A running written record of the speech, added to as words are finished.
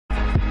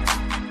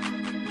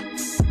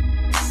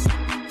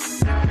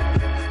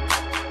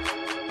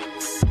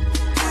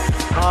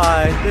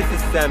Hi, this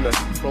is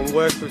Samith from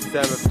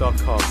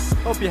workwithsamith.com.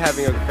 Hope you're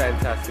having a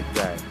fantastic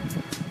day.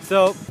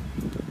 So,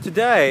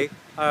 today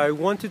I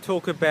want to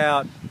talk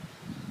about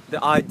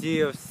the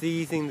idea of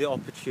seizing the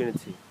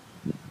opportunity.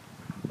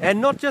 And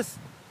not just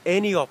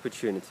any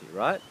opportunity,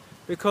 right?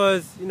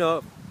 Because,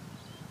 you're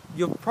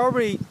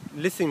probably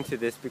listening to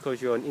this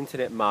because you're an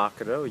internet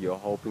marketer, or you're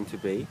hoping to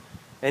be.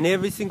 And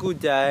every single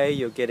day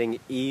you're getting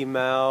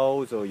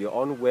emails, or you're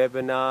on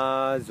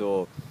webinars,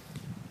 or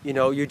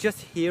you're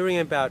just hearing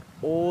about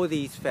all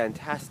these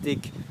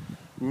fantastic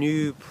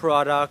new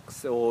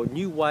products or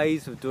new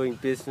ways of doing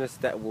business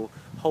that will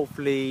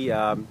hopefully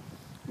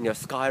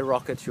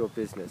skyrocket your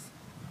business.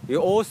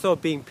 You're also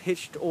being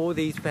pitched all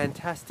these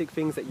fantastic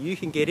things that you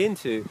can get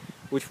into,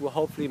 which will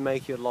hopefully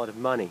make you a lot of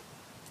money.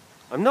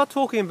 I'm not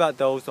talking about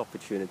those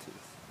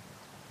opportunities.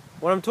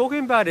 What I'm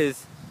talking about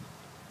is,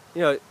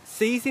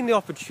 seizing the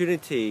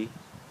opportunity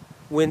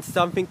when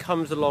something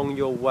comes along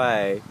your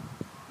way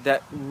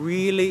that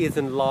really is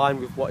in line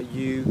with what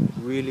you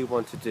really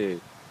want to do.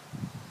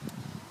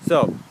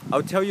 So,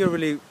 I'll tell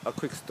you a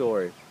quick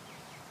story.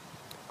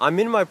 I'm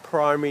in my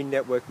primary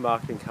network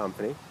marketing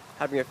company,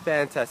 having a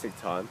fantastic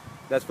time.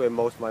 That's where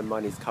most of my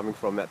money is coming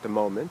from at the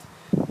moment.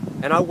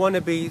 And I want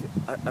to be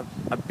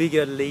a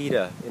bigger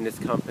leader in this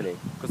company,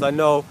 because I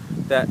know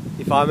that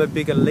if I'm a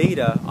bigger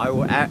leader, I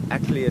will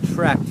actually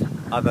attract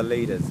other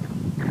leaders.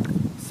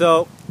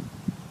 So,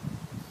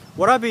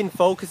 what I've been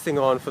focusing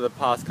on for the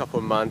past couple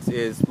of months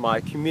is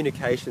my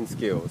communication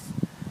skills.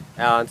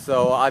 And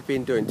so I've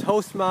been doing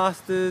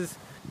Toastmasters,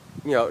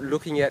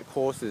 looking at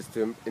courses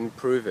to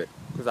improve it,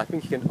 because I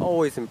think you can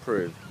always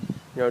improve.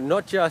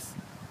 Not just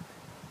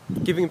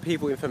giving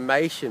people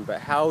information, but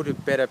how to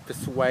better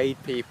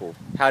persuade people,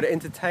 how to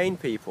entertain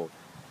people,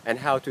 and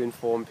how to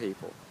inform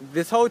people.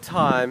 This whole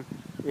time,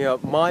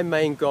 my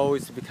main goal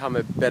is to become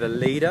a better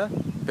leader,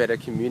 better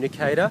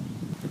communicator.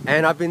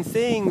 And I've been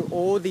seeing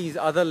all these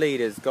other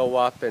leaders go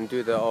up and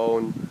do their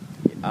own,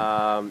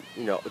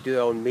 do their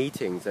own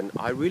meetings, and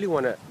I really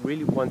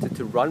wanted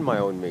to run my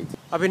own meeting.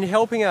 I've been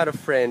helping out a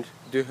friend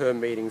do her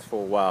meetings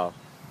for a while,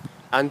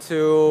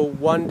 until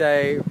one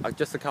day,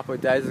 just a couple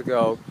of days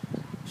ago,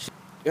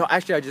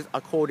 I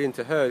called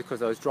into her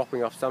because I was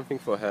dropping off something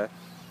for her,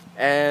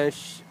 and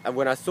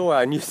when I saw her,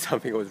 I knew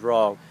something was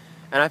wrong,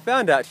 and I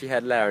found out she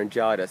had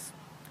laryngitis,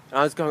 and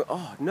I was going,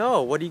 oh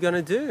no, what are you going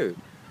to do?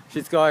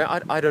 She's going,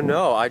 I don't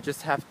know, I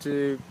just have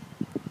to,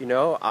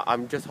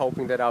 I'm just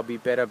hoping that I'll be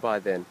better by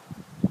then.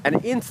 And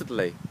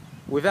instantly,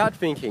 without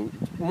thinking,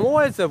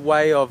 more as a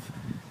way of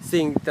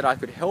seeing that I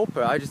could help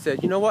her, I just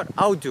said, you know what,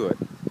 I'll do it.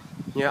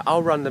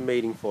 I'll run the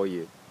meeting for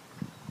you.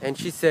 And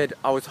she said,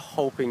 I was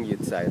hoping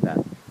you'd say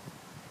that.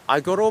 I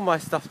got all my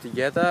stuff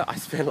together. I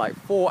spent like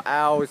 4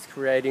 hours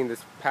creating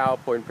this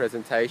PowerPoint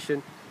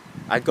presentation.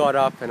 I got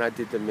up and I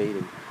did the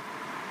meeting.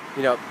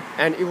 And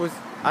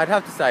I'd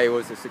have to say it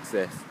was a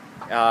success.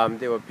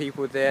 There were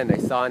people there and they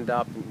signed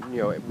up, and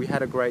we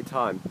had a great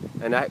time,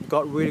 and I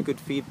got really good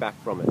feedback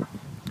from it.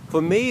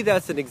 For me,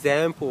 that's an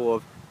example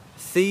of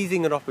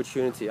seizing an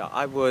opportunity.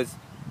 I was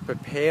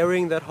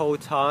preparing that whole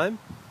time.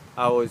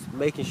 I was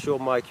making sure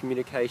my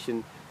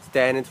communication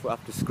standards were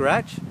up to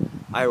scratch.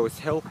 I was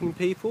helping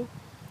people,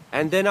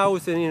 and then I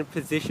was in a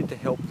position to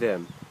help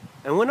them.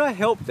 And when I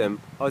helped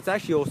them, I was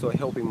actually also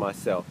helping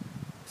myself.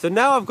 So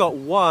now I've got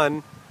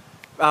one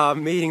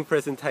meeting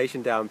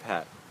presentation down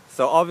pat.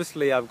 So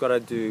obviously I've got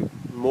to do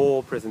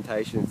more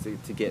presentations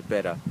to get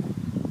better.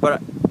 But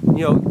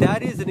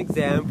that is an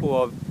example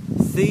of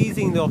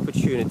seizing the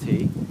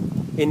opportunity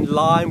in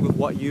line with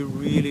what you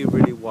really,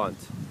 really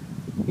want.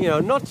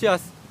 Not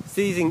just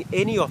seizing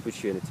any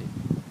opportunity,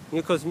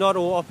 because not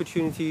all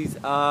opportunities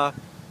are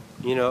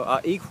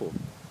equal.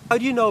 How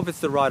do you know if it's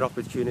the right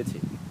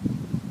opportunity?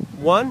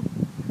 One,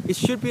 it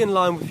should be in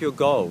line with your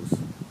goals.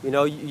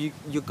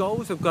 Your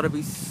goals have got to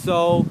be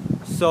so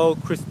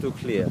crystal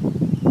clear.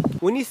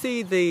 When you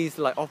see these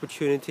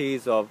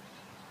opportunities of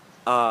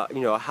how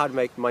to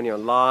make money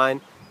online,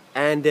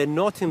 and they're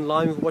not in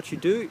line with what you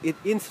do, it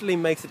instantly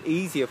makes it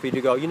easier for you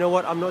to go, you know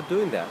what, I'm not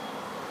doing that.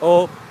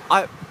 Or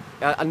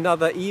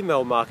another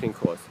email marketing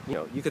course.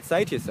 You could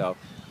say to yourself,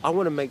 I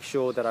want to make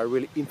sure that I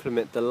really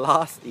implement the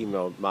last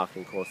email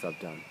marketing course I've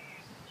done.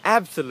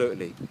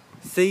 Absolutely.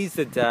 Seize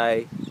the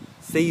day,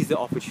 seize the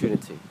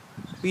opportunity.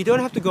 But you don't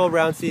have to go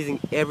around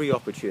seizing every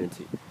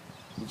opportunity.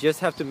 You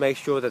just have to make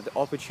sure that the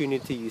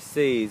opportunity you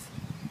seize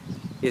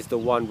is the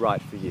one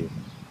right for you.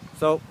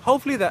 So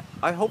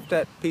I hope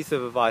that piece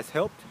of advice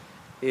helped.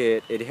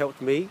 It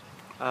helped me.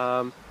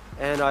 And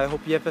I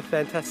hope you have a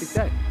fantastic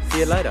day. See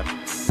you later.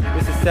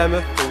 This is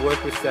Samith from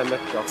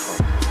workwithsamith.com.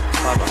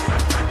 Bye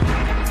bye.